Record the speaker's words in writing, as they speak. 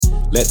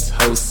Let's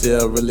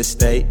wholesale real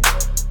estate.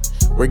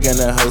 We're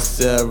gonna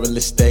wholesale real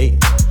estate.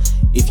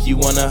 If you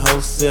wanna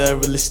wholesale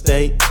real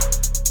estate,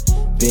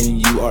 then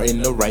you are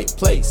in the right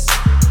place.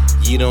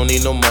 You don't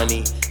need no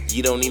money,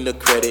 you don't need no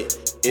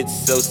credit.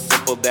 It's so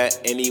simple that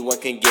anyone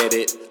can get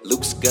it.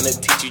 Luke's gonna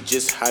teach you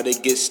just how to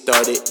get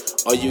started.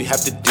 All you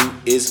have to do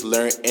is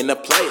learn and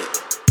apply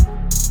it.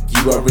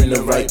 You are in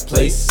the right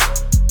place.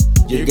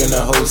 You're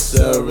gonna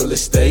wholesale real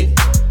estate.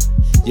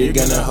 You're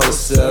gonna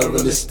wholesale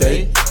real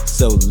estate.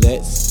 So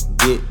let's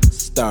get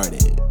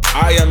started.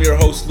 I am your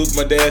host, Luke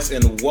Madeas,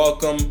 and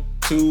welcome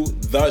to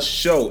the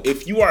show.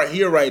 If you are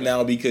here right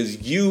now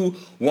because you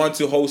want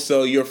to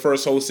wholesale your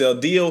first wholesale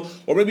deal,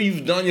 or maybe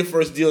you've done your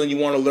first deal and you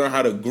want to learn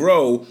how to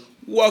grow,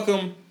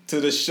 welcome to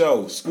the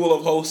show. School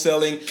of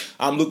Wholesaling.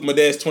 I'm Luke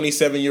Madeas,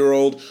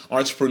 27-year-old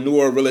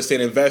entrepreneur, real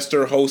estate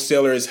investor.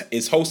 Wholesaler is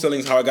wholesaling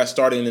is how I got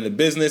started in the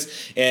business.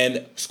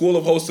 And School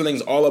of Wholesaling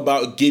is all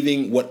about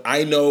giving what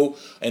I know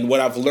and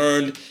what I've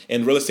learned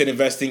in real estate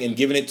investing and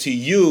giving it to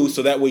you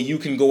so that way you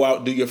can go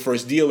out, do your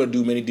first deal or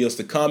do many deals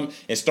to come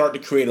and start to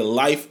create a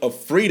life of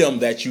freedom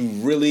that you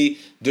really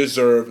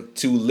deserve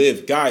to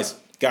live. Guys,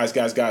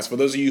 for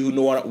those of you who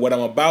know what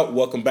I'm about,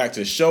 welcome back to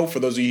the show. For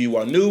those of you who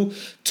are new,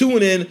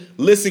 tune in,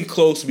 listen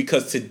close,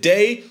 because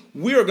today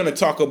we are going to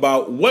talk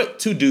about what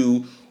to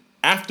do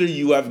after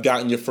you have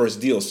gotten your first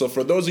deal. So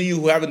for those of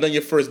you who haven't done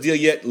your first deal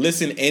yet,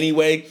 listen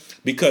anyway,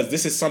 because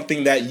this is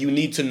something that you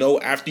need to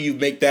know after you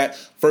make that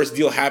first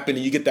deal happen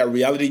and you get that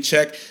reality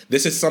check.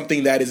 This is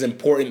something that is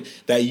important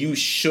that you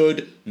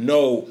should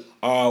know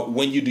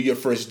when you do your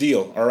first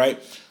deal, all right?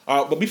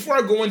 But before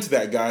I go into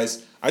that,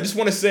 guys, I just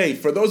want to say,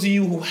 for those of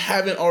you who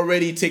haven't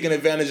already taken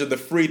advantage of the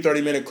free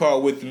 30-minute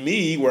call with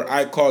me, where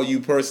I call you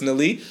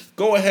personally,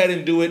 go ahead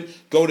and do it.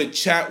 Go to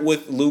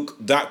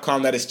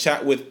chatwithluke.com. That is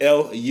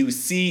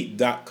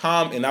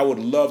chatwithluc.com. And I would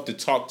love to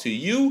talk to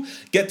you,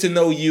 get to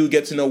know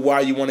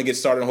why you want to get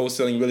started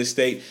wholesaling real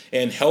estate,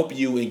 and help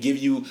you and give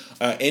you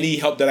any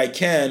help that I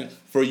can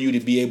for you to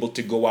be able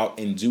to go out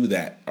and do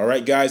that. All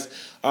right, guys.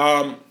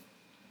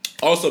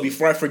 Also,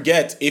 before I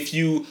forget, if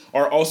you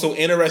are also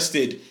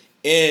interested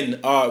in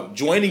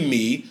joining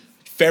me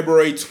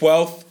February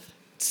 12th,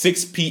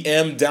 6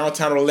 p.m.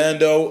 downtown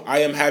Orlando. I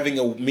am having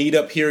a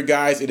meetup here,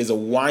 guys. It is a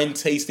wine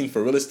tasting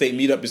for real estate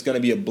meetup. It's going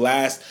to be a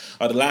blast.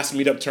 The last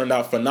meetup turned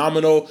out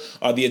phenomenal.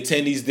 The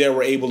attendees there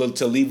were able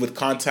to leave with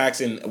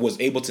contacts and was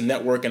able to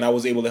network, and I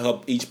was able to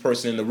help each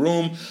person in the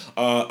room,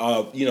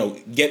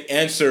 get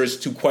answers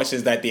to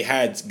questions that they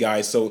had,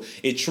 guys. So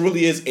it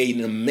truly is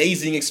an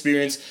amazing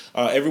experience.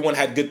 Everyone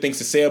had good things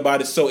to say about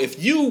it. So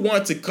if you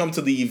want to come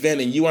to the event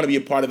and you want to be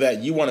a part of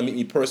that, you want to meet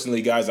me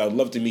personally, guys, I would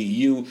love to meet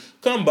you.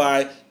 Come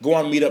by, go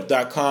on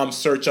meetup.com,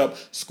 search up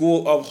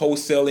School of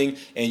Wholesaling,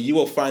 and you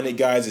will find it,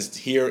 guys. It's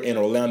here in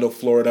Orlando,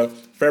 Florida,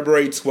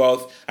 February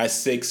 12th at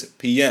 6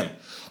 p.m.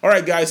 All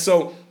right, guys,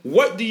 so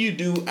what do you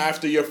do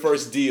after your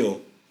first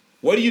deal?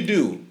 What do you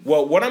do?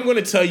 Well, what I'm going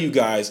to tell you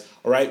guys,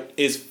 all right,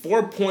 is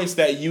 4 points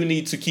that you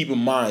need to keep in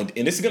mind.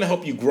 And this is going to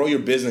help you grow your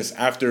business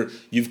after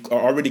you've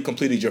already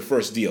completed your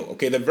first deal.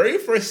 Okay, the very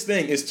first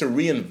thing is to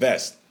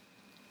reinvest.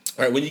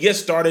 All right, when you get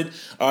started,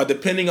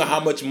 depending on how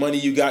much money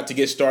you got to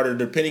get started,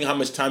 depending on how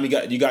much time you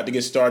got to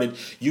get started,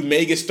 you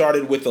may get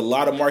started with a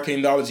lot of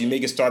marketing dollars. You may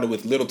get started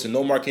with little to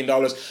no marketing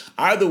dollars.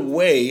 Either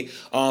way,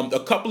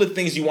 a couple of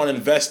things you want to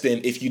invest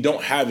in if you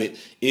don't have it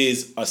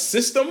is a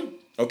system.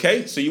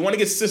 Okay, so you want to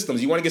get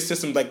systems. You want to get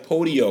systems like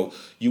Podio.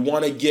 You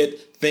want to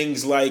get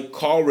things like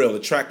CallRail to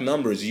track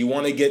numbers. You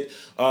want to get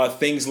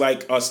things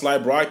like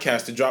Slide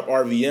Broadcast to drop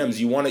RVMs.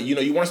 You want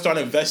to start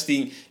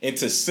investing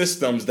into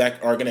systems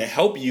that are going to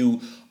help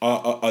you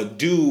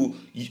do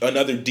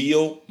another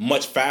deal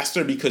much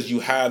faster because you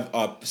have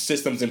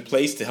systems in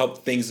place to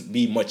help things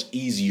be much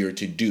easier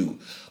to do.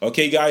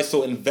 Okay, guys,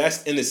 so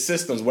invest in the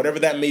systems, whatever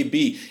that may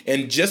be.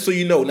 And just so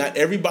you know, not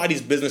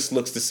everybody's business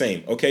looks the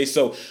same. Okay,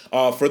 so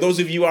for those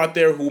of you out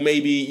there who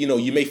maybe,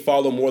 you may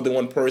follow more than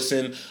one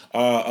person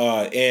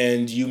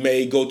and you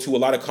may go to a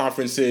lot of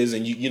conferences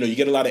and you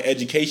get a lot of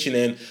education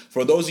in.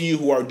 For those of you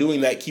who are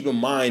doing that, keep in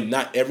mind,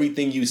 not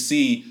everything you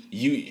see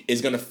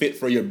is going to fit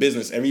for your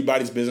business.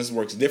 Everybody's business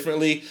works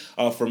differently.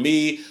 For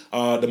me,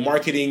 the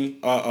marketing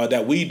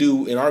that we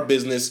do in our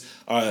business,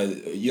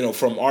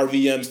 from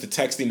RVMs to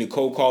texting to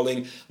cold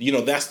calling,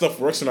 that stuff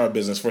works in our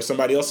business. For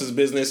somebody else's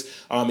business,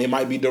 it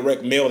might be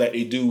direct mail that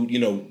they do.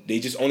 They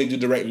just only do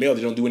direct mail.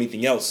 They don't do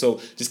anything else. So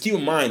just keep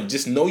in mind,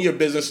 just know your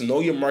business, know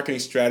your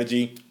marketing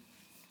strategy.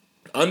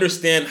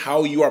 Understand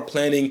how you are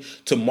planning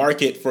to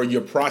market for your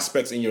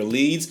prospects and your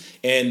leads,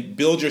 and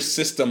build your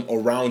system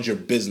around your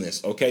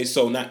business. Okay,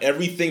 so not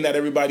everything that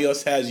everybody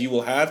else has you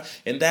will have,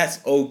 and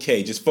that's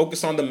okay. Just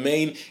focus on the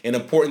main and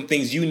important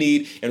things you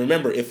need. And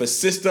remember, if a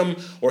system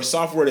or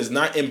software does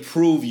not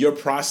improve your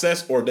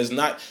process or does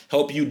not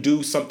help you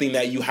do something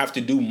that you have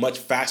to do much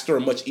faster or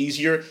much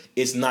easier,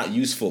 it's not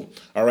useful.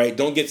 All right,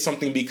 don't get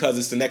something because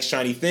it's the next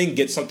shiny thing.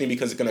 Get something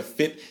because it's going to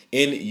fit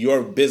in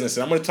your business.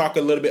 And I'm going to talk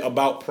a little bit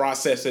about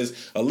processes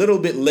a little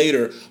bit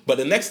later, but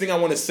the next thing I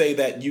want to say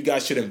that you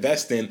guys should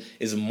invest in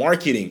is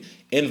marketing.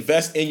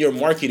 invest in your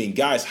marketing.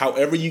 Guys,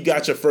 however you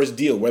got your first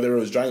deal, whether it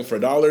was driving for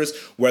dollars,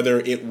 whether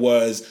it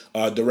was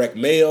direct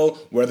mail,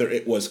 whether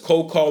it was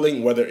cold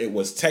calling, whether it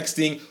was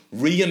texting,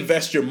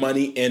 reinvest your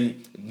money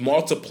and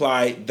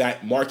multiply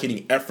that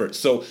marketing effort.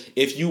 So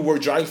if you were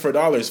driving for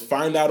dollars,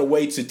 find out a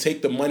way to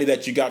take the money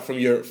that you got from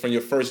your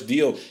first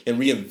deal and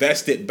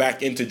reinvest it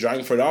back into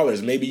driving for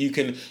dollars. Maybe you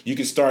can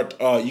start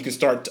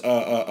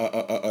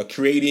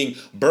creating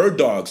bird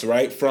dogs,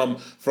 right, from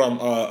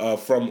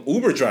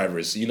Uber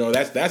drivers. You know,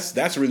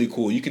 that's really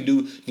cool. You can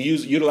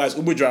utilize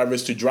Uber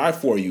drivers to drive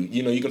for you.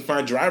 You know, you can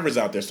find drivers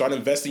out there. Start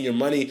investing your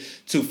money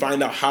to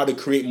find out how to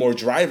create more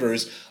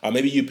drivers.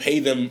 Maybe you pay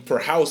them per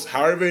house.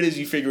 However it is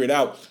you figure it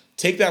out,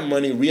 take that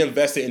money,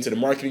 reinvest it into the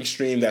marketing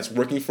stream that's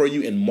working for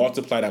you, and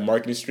multiply that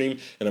marketing stream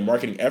and the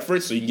marketing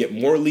effort so you can get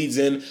more leads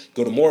in,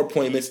 go to more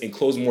appointments, and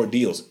close more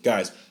deals.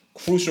 Guys,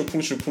 crucial.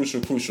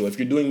 If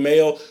you're doing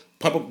mail,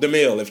 pump up the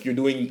mail. If you're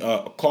doing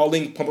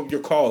calling, pump up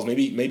your calls.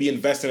 Maybe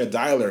invest in a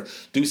dialer.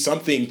 Do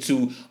something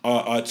to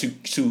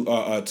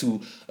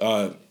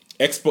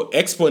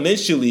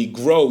exponentially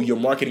grow your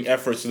marketing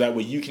efforts so that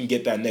way you can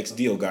get that next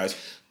deal, guys.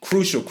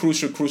 Crucial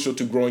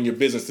to growing your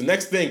business. The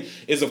next thing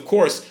is, of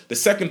course, the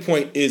second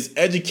point is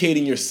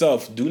educating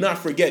yourself. Do not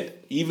forget,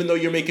 even though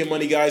you're making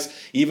money, guys,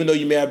 even though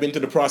you may have been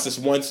through the process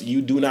once, you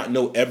do not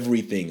know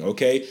everything,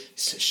 okay?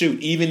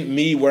 Shoot, even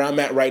me, where I'm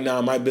at right now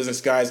in my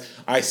business, guys,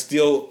 I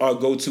still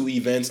go to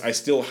events. I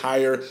still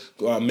hire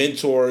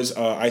mentors.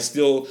 I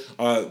still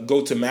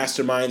go to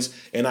masterminds,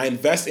 and I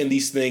invest in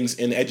these things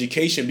in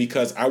education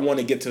because I want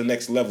to get to the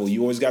next level. You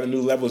always got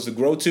new levels to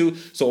grow to,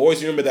 so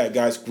always remember that,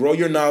 guys. Grow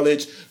your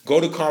knowledge. Go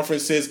to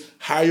conferences.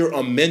 Hire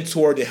a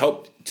mentor to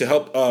help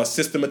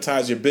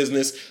systematize your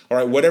business. All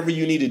right, whatever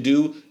you need to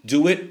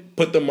do it.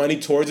 Put the money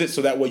towards it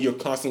so that way you're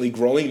constantly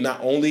growing, not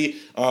only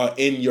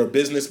in your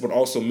business but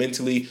also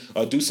mentally.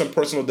 Do some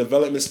personal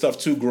development stuff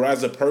too. Grow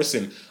as a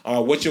person.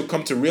 What you'll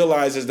come to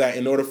realize is that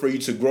in order for you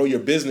to grow your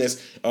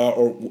business,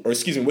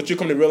 what you'll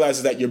come to realize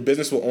is that your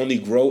business will only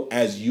grow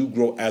as you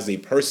grow as a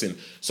person.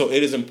 So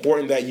it is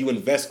important that you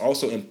invest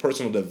also in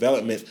personal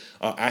development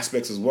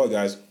aspects as well,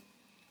 guys.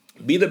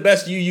 Be the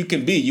best you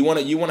can be. You want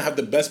to have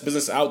the best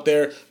business out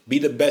there. Be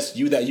the best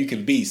you that you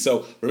can be.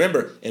 So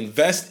remember,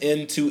 invest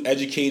into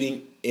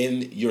educating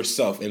in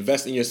yourself.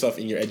 Invest in yourself,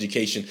 in your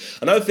education.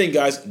 Another thing,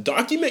 guys,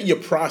 document your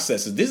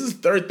processes. This is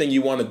the third thing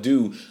you want to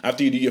do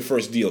after you do your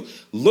first deal.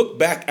 Look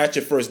back at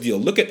your first deal.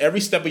 Look at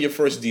every step of your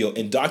first deal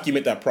and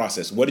document that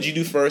process. What did you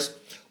do first?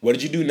 What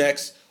did you do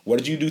next? What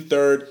did you do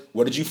third?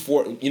 What did you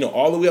fourth?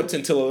 All the way up to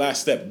until the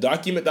last step.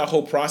 Document that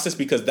whole process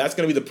because that's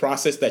going to be the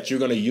process that you're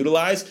going to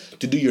utilize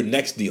to do your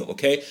next deal,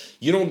 okay?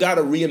 You don't got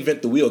to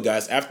reinvent the wheel,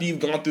 guys. After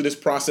you've gone through this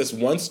process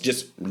once,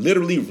 just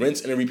literally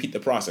rinse and repeat the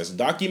process.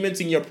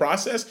 Documenting your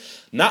process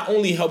not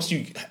only helps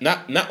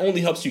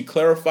you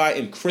clarify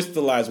and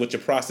crystallize what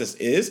your process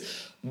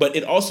is, but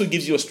it also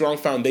gives you a strong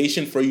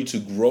foundation for you to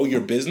grow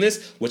your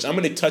business, which I'm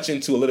going to touch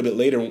into a little bit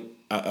later.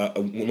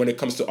 When it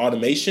comes to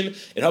automation,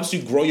 it helps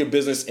you grow your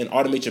business and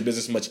automate your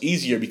business much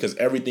easier because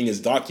everything is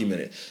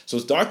documented. So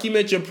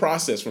document your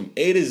process from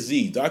A to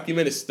Z.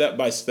 Document it step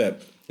by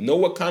step. Know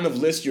what kind of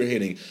list you're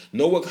hitting.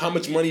 Know how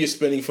much money you're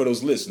spending for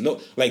those lists.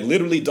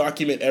 Literally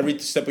document every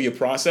step of your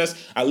process.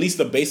 At least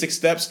the basic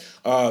steps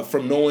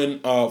from knowing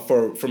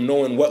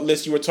what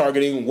list you were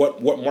targeting,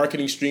 what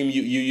marketing stream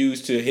you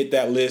use to hit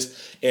that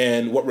list,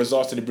 and what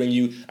results did it bring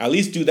you. At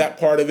least do that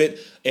part of it,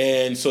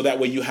 and so that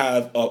way you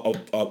have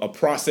a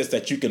process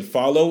that you can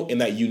follow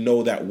and that you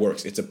know that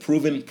works. It's a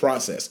proven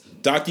process.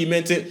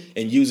 Document it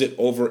and use it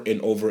over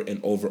and over and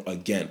over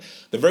again.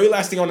 The very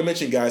last thing I want to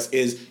mention, guys,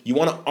 is you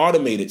want to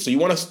automate it. So you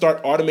want to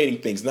start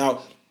automating things. Now,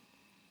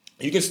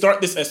 you can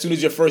start this as soon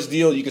as your first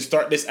deal. You can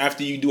start this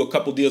after you do a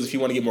couple deals if you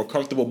want to get more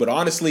comfortable. But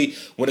honestly,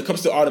 when it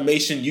comes to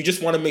automation, you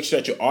just want to make sure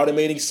that you're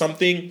automating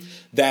something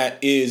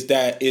that is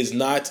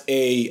not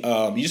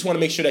a. You just want to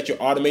make sure that you're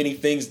automating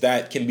things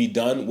that can be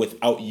done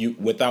without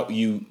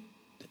you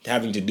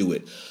having to do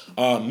it.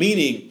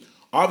 Meaning,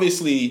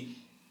 obviously,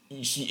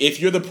 if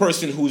you're the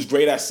person who's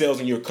great at sales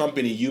in your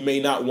company, you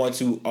may not want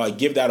to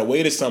give that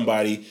away to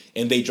somebody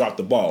and they drop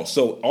the ball.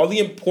 So all the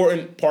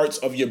important parts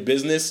of your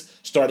business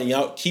starting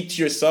out, keep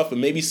to yourself,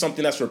 and maybe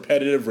something that's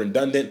repetitive,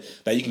 redundant,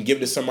 that you can give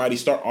to somebody,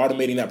 start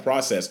automating that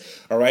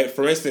process. All right.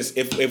 For instance,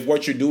 if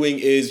what you're doing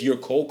is you're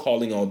cold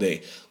calling all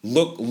day,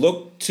 look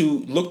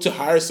to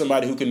hire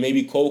somebody who can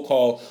maybe cold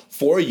call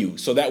for you.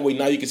 So that way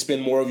now you can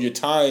spend more of your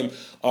time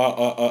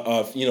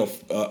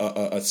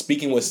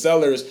speaking with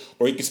sellers,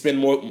 or you can spend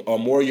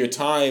more of your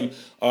time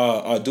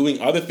doing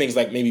other things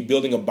like maybe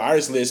building a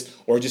buyer's list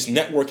or just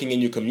networking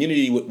in your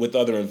community with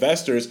other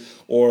investors,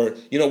 or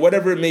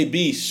whatever it may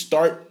be.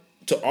 Start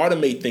to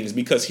automate things,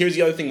 because here's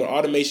the other thing with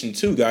automation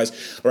too, guys.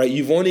 All right,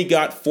 you've only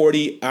got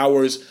 40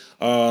 hours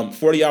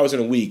in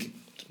a week.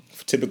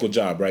 typical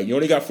job, right? You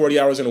only got 40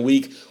 hours in a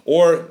week,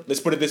 or let's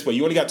put it this way,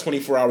 you only got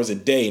 24 hours a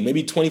day.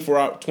 Maybe 20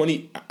 out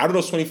of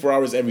those 24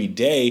 hours every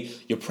day,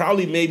 you're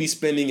probably maybe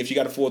spending, if you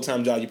got a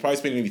full-time job, you're probably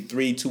spending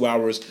maybe 2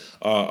 hours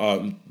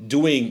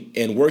doing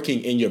and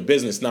working in your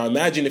business. Now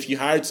imagine if you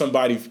hired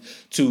somebody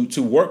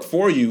to work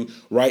for you,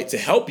 right, to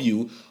help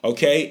you,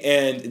 okay,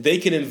 and they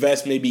can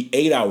invest maybe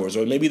 8 hours,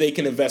 or maybe they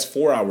can invest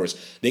 4 hours.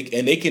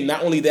 They can,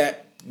 not only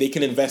that, they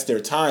can invest their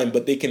time,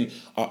 but they can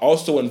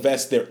also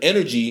invest their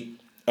energy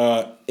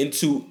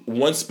into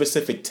one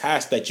specific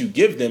task that you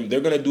give them. They're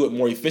going to do it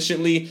more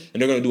efficiently,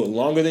 and they're going to do it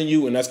longer than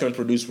you, and that's going to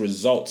produce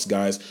results,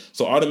 guys.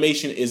 So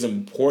automation is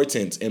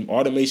important, and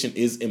automation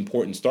is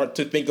important. Start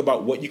to think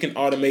about what you can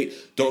automate.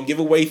 Don't give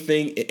away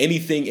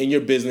anything in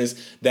your business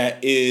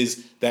that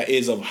is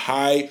of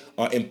high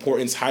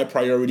importance, high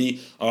priority.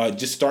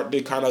 Just start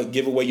to kind of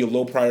give away your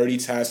low priority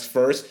tasks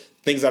first.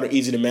 Things that are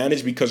easy to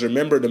manage, because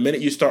remember, the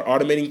minute you start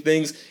automating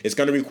things, it's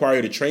going to require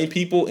you to train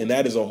people, and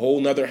that is a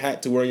whole nother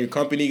hat to wear in your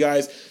company,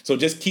 guys. So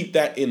just keep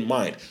that in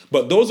mind.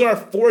 But those are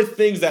 4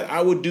 things that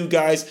I would do,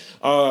 guys,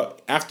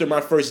 after my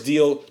first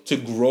deal to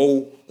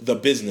grow the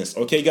business.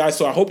 Okay, guys,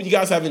 so I hope you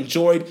guys have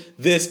enjoyed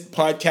this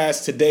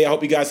podcast today. I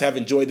hope you guys have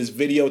enjoyed this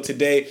video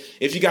today.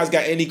 If you guys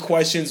got any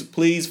questions,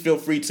 please feel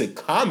free to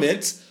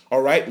comment.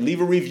 All right, leave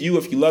a review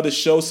if you love the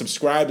show,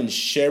 subscribe and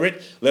share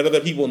it. Let other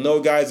people know,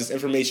 guys, this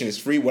information is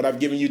free. What I've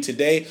given you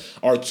today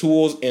are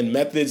tools and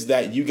methods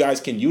that you guys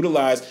can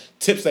utilize,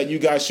 tips that you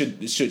guys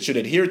should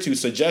adhere to,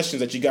 suggestions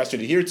that you guys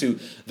should adhere to,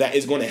 that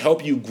is going to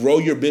help you grow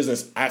your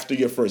business after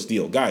your first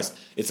deal. Guys,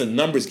 it's a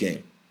numbers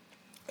game.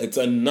 It's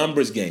a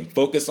numbers game.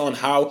 Focus on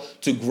how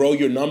to grow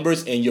your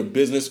numbers, and your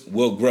business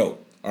will grow.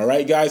 All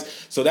right, guys.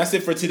 So that's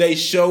it for today's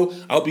show.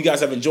 I hope you guys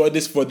have enjoyed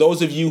this. For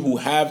those of you who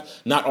have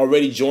not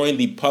already joined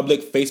the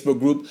public Facebook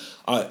group,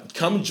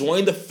 come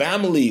join the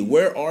family.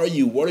 Where are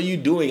you? What are you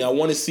doing? I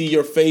want to see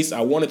your face.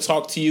 I want to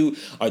talk to you.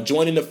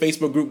 Join in the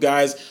Facebook group,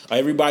 guys.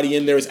 Everybody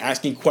in there is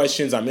asking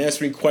questions. I'm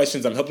answering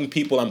questions. I'm helping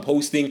people. I'm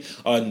posting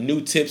new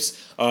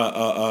tips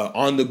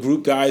on the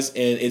group, guys.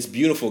 And it's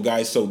beautiful,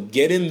 guys. So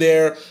get in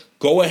there.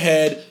 Go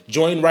ahead.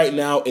 Join right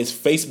now. It's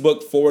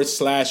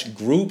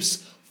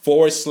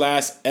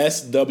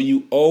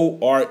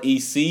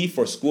Facebook.com/groups/SWOREC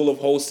for School of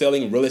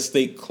Wholesaling Real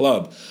Estate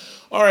Club.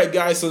 All right,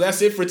 guys, so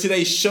that's it for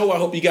today's show. I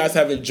hope you guys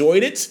have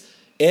enjoyed it,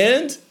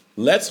 and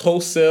let's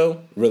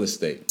wholesale real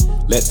estate.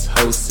 Let's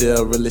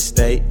wholesale real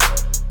estate.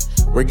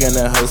 We're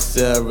gonna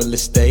wholesale real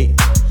estate.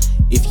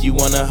 If you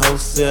wanna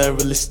wholesale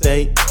real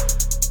estate,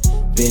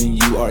 then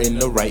you are in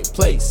the right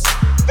place.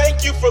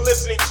 Thank you for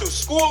listening to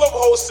School of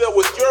Wholesale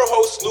with your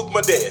host, Luke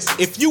Madeus.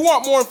 If you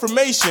want more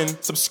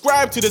information,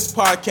 subscribe to this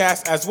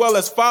podcast, as well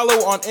as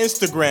follow on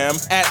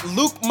Instagram at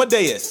Luke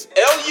Madeus,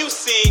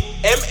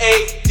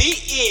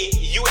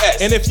 LucMadeus.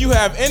 And if you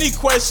have any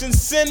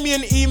questions, send me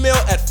an email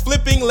at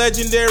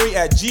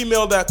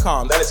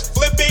flippinglegendary@gmail.com. That is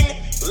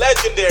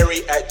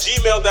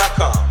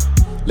flippinglegendary@gmail.com.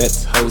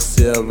 Let's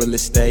wholesale real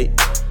estate.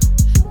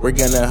 We're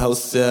gonna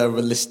wholesale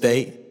real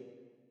estate.